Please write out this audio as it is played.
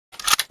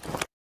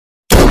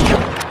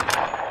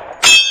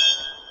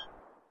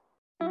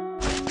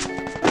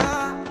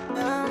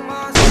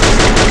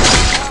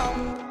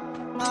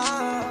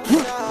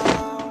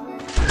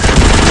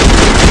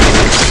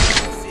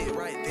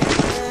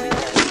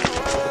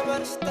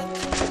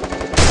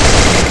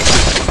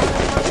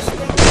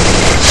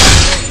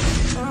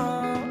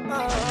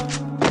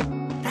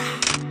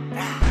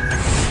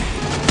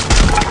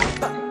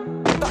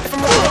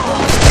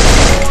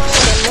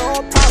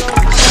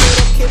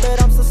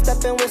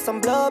with some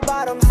blood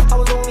bottoms. I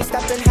was only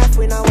stepping half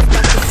when I was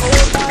back to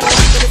full bottle.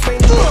 But it's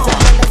raining days, I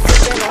end up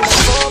sipping on the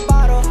full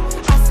bottle.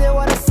 I said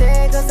what I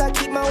said, cause I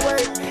keep my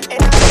word.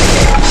 And I don't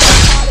care about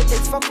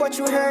politics, fuck what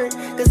you heard.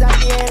 Cause at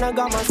the end I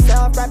got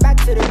myself right back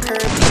to the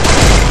curb.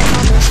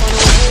 I'm on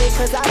the way,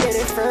 cause I did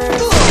it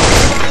first.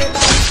 Surrounded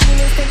by these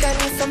demons, think I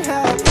need some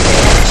help.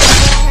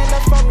 Hand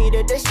up from me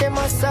to this shit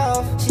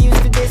myself. She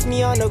used to diss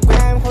me on the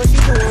gram, hope she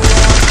doing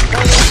well.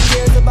 And when she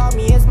hears about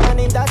me, it's my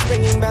name that's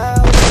ringing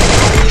bells. I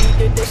really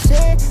did this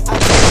shit, I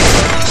did it.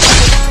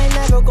 And I ain't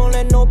never gonna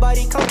let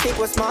nobody come take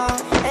what's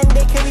mine. And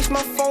they can reach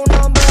my phone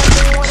number if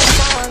they wanna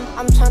sign.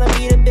 I'm tryna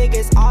be the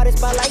biggest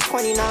artist by like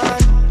 29.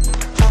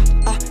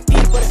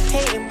 People are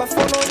hating, but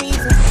for no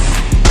reason.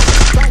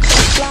 Back to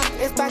the block,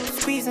 it's back to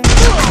squeezing.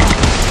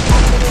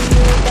 After the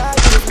year that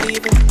you was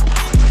leaving.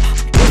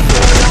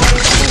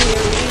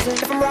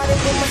 If I'm riding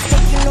with my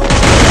stick, you know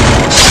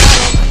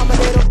I'm a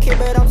little kid,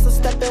 but I'm still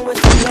stepping with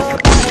some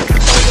blood bottles. I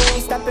was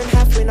only stepping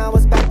half when I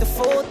was back to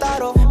full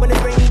throttle. When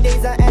it's rainy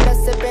days, I end up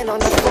sipping on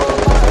the full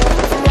bottle.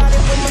 If I'm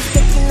riding with my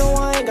stick, you know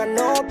I ain't got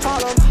no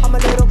problem. I'm a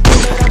little kid,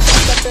 but I'm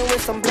still stepping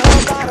with some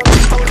blood bottles.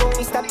 I was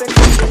only stepping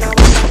half when I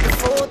was back to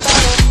full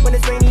throttle. When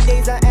it's rainy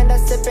days, I end up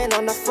sipping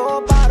on the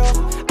full bottle.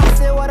 I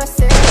said what I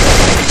said,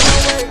 my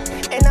word.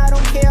 And I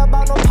don't care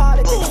about no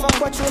politics, fuck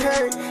what you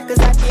heard. Cause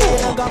at the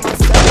end I got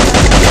myself.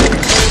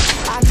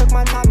 I took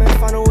my time and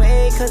found a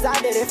way, cause I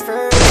did it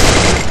first.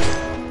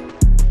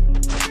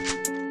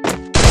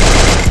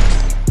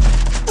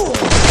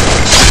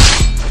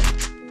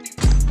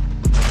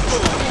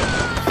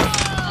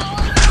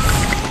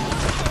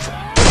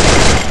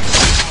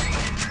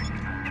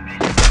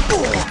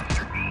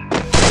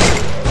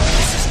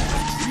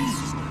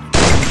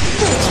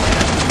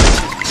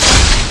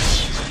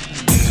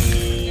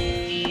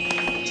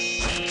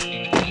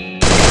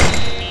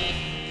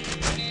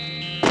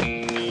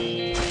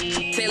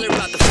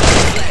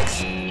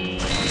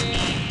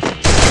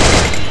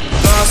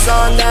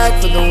 On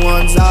deck for the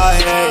ones I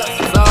hate.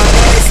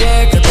 Friday's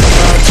here, got the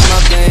drugs in my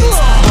veins.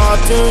 All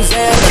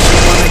Tuesday, but she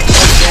wanna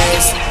get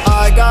face.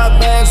 I got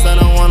bands that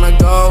I wanna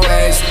go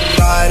waste.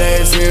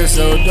 Friday's here,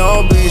 so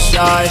don't be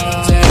shy.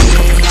 Take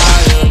me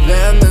higher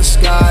than the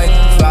sky.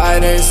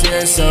 Friday's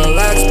here, so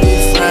let's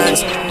be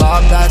friends.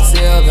 Pop that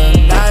seal, the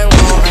night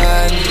won't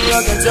end.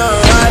 Look into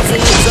her eyes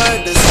and you turn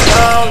to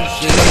stone.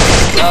 She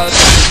looks close,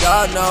 she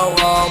got no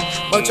home.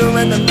 Bunch of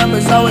random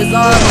numbers always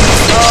on the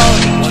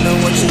phone. Wonder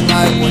what she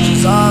like when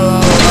she's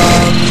all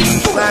alone.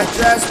 Black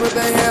dress with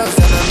the heels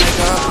and the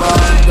makeup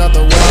on. Got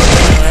the world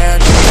in her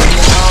hand, she didn't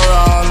get no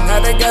wrong.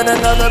 Had to get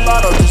another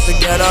bottle just to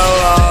get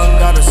along.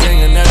 Gotta sing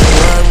in every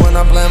word when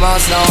I play my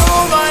song.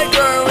 Don't like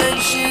her when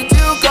she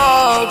too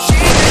cold.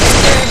 She just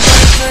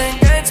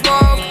drink and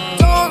smoke.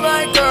 Don't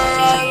like her,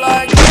 I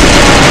like her.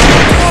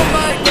 Don't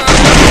like her,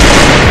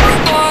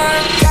 I'm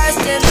warm.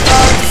 Destined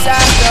for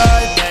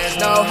disaster.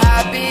 There's no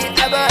happy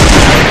ever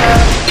after.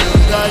 Do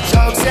the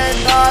jokes and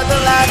all the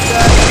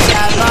laughter.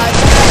 Sad like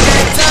that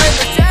and turn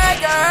the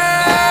dagger.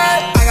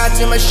 I got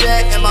too much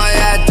shit in my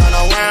head, don't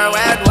know where it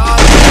went wrong.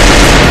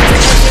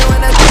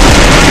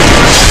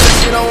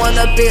 She don't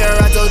wanna be her,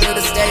 I told her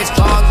to stay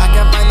strong. I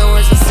can't find the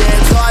words to say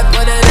it, so I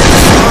put it in a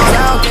song.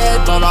 Down kid,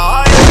 but my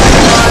heart is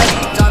right.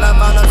 Trying to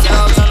find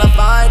himself, trying to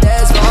find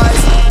his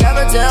voice.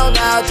 Never till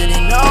now did he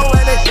know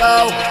where to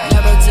go.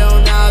 Never till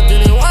now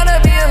did he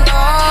wanna be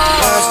alone.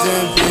 Rest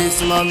in peace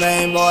to my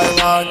main boy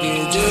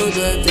Lucky. Do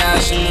the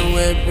dash in the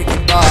whip, Ricky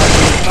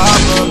Bobby.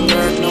 Pop a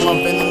perk, now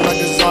I'm feeling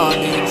like a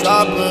zombie.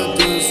 Drop a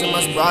deuce in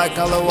my Sprite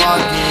color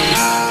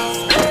walkie.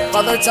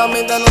 Father tell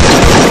me that I'm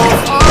never go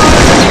far.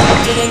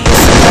 Didn't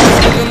listen, I was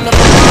looking up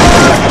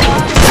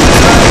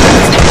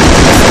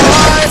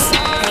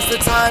Pass the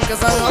time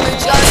cause I only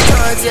just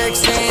turned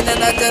 16. And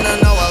I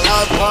didn't know what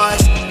love was.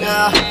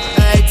 Yeah,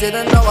 hey,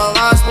 didn't know what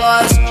lost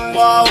was.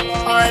 Whoa,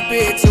 R.I.P.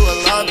 to a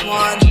loved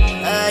one.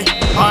 Hey,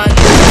 R.I.P.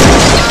 to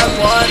a loved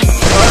one.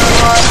 Put her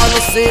heart on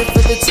the seat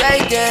for the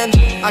taking.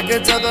 I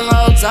could tell the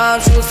whole time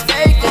she was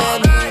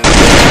faking.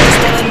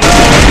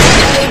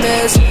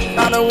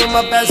 Found her with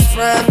my best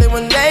friend, they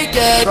were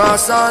naked.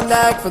 Cross on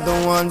deck for the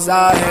ones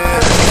I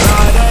hate.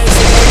 Friday's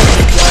here, with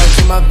the drugs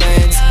in my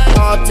veins.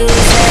 All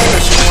Tuesday,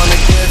 but she wanna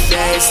get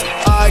face.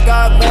 I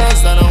got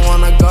bands that I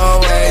wanna go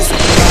waste.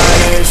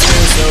 Friday's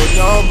here, so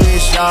don't be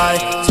shy.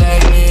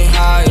 Take me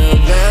higher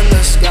than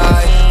the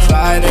sky.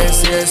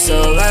 Friday's here,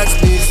 so let's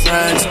be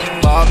friends.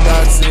 Pop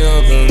that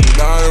seal, the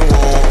night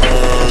won't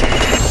end.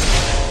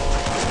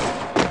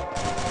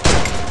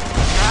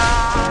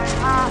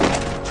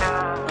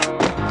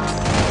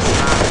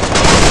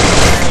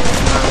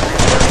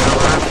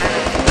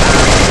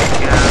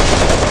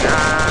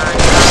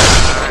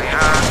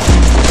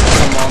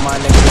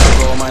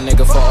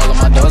 Nigga, for all of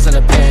my doors in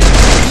the pen.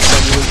 You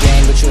said you was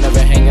gang, but you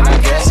never hanging. I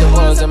guess it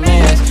was a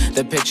man.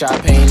 The picture I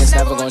paint is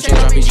never gonna change.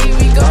 RPG,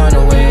 we gone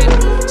away.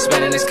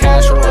 Spending this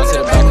cash, we'll run to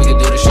the back. We can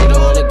do this shit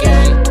all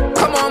again.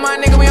 Come on, my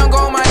nigga, we on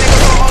go, my nigga,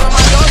 for all of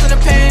my doors in the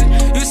pen.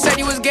 You said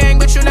you was gang,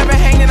 but you never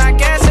hanging. I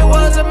guess it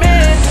was a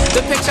man.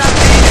 The picture I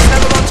paint is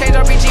never gonna change.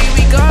 RPG,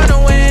 we gonna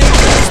win.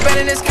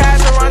 Spending this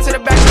cash, we'll run to the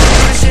back. We can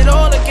do this shit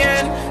all again.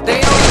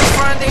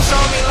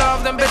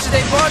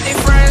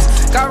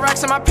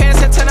 in my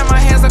pants and 10 in my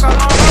hands like all on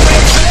my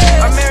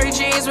waist. I'm Mary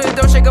Jeans with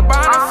Dolce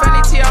Gabbana,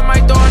 Fendi T, I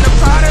might throw in the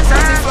Prada.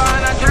 Sassy fly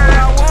and I do what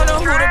I wanna.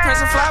 Who the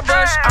Prince of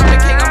Flatbush? I'm the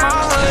king of my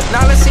hood.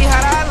 Now let's see how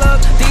that look.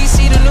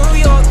 DC to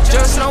New York,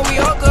 just know we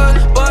all good.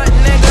 But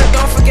nigga,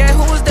 don't forget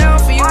who was down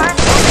for you. Most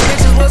of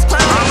bitches was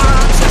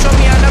clowning. So show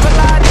me I never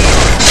lied to you.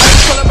 I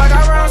just pull up, I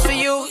got rounds for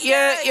you.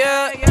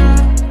 Yeah.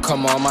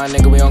 Come on, my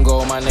nigga, we on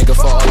go, my nigga,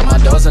 for all of my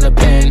doors in the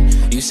pen.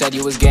 You said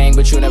you was gang,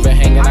 but you never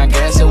hanging, I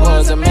guess it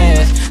was a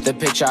myth. The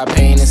picture I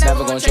paint is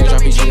never gonna change,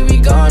 RPG, we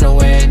gonna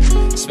win.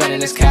 Spending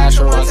this cash,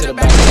 we'll run to the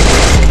bank and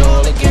do it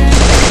all again.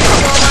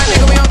 Come on, my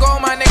nigga, we on go,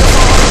 my nigga,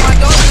 for all of my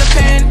doors in the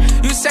pen.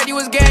 You said you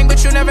was gang,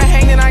 but you never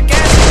hanging, I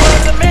guess it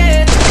was a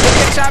myth. The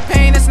picture I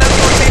paint is never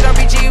gonna change,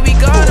 RPG, we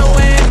gonna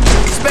win.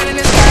 Spending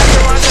this cash,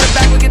 we'll run to the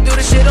back, we can do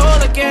this shit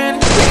all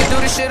again. We can do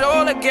this shit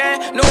all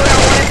again. Knew what I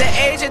wanted at the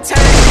age of 10.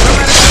 No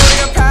matter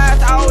story or path,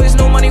 I always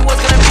knew money was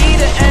gonna be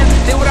the end.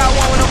 Did what I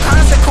want with no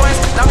consequence.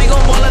 Now we gon'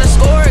 ball at the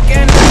score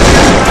again. We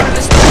got a lot of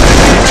the store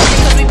again. That's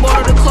because we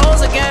bought all the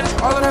clothes again.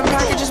 All of them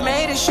packages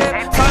made it shit.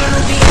 Found a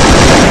new beat.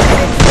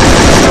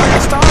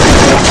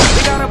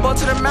 We got a boat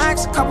to the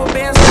max. Couple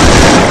bands.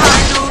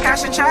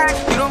 Cash and check.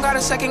 You don't got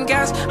a second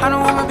guess. I know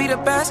I'ma be the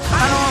best.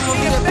 I know I'ma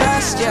be the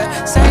best. Yeah.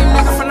 Same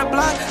nigga from the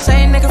block.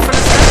 Same nigga from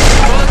the set.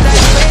 Roll that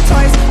play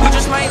twice. You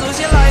just might lose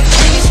your life.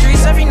 In these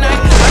streets every night.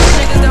 I know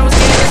niggas that was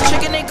getting this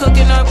chicken they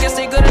cooking up. Guess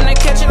they good in the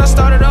kitchen. I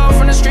started off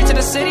from the street to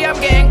the city. I'm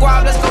getting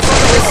guap. Let's go fuck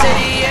with the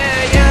city.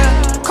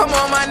 Yeah. Come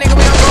on, my nigga.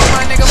 We don't go,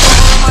 my nigga. For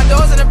all of my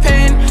doors in the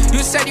pen. You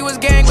said you was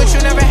gang, but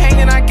you never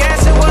hanging. I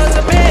guess it was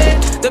a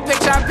myth. The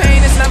picture I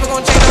paint is never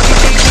gonna change.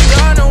 We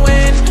gonna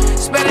win.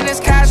 Spending this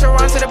cash, we'll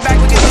run to the back.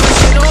 We can do this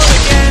shit all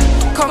again.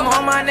 Come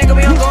on, my nigga.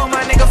 We don't go,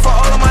 my nigga. For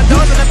all of my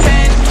doors in the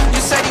pen.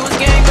 You said you was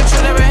gang, but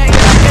you never hanging.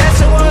 I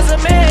guess it was a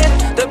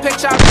myth. The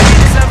picture I paint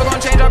is never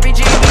gonna change.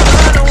 RPG, we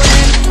gonna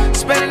win.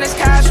 Spending this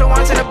cash, we'll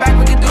run to the back.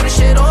 We can do this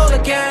shit all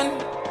again.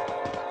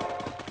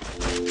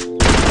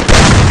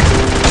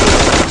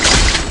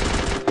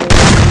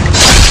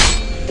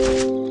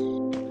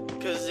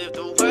 Cause if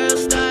the world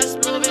starts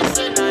moving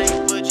tonight,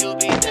 would you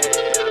be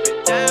there? I've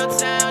been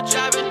downtown,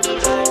 driving through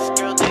lights.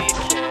 Girl, do you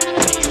care?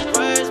 Your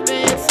words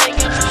been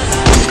taking my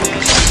life.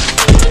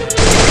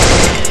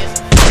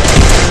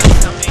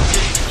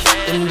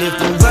 And if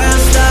the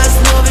world starts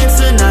moving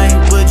tonight,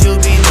 would you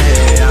be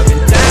there? I've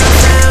been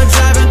downtown,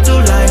 driving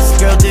through lights.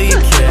 Girl, do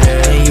you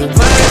care? Your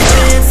words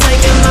been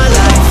taking my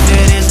life.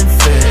 It isn't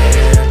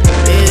fair.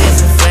 It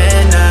isn't fair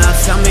now.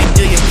 Tell me,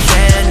 do you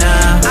care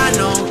now? I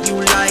know you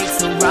like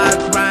to ride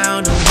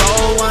around and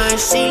roll one.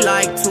 She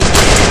like to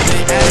whip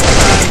it.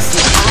 Everybody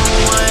she on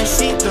one.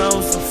 She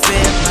throws a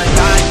fit like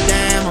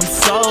goddamn, I'm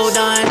so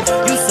done.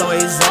 You so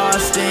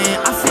exhausting.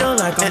 I feel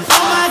like I'm. And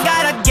oh my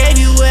God, I gave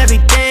you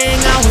everything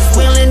I was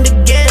willing to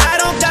give. I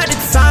don't got the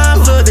time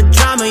for the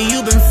drama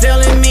you've been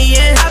filling me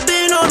in. I've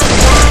been on a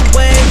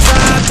one-way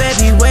drive,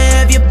 baby. Where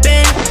have you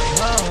been?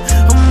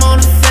 I'm on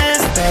the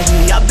fence,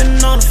 baby. I've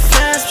been on the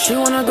fence. She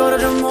wanna go to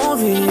the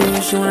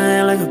movies. She wanna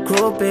act like a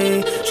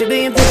groupie. She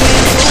being picky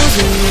and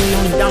choosy.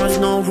 Only diamonds,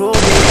 no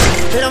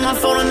rubies. Hit on my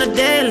phone on the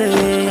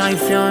daily. I ain't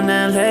feeling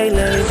that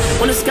lately.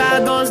 When the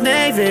sky goes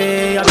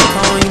navy, I be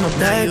calling you my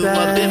baby. You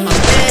up in my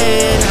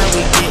bed, how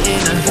we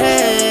getting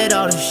ahead.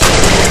 All the shit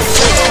that I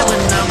said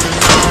when I'm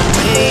alone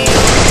with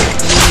you.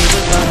 You leave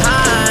it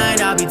behind,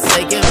 I'll be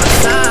taking my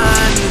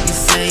time. You be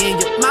saying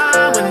you're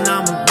mine when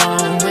I'm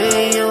alone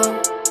with you.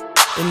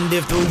 And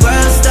if the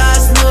world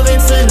starts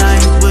moving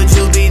tonight, would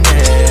you be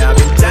there? I've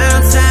been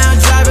downtown,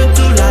 driving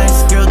through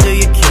lights. Girl, do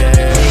you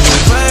care?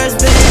 Your words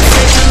been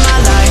taking my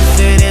life.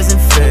 It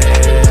isn't fair.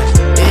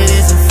 It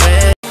isn't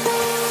fair.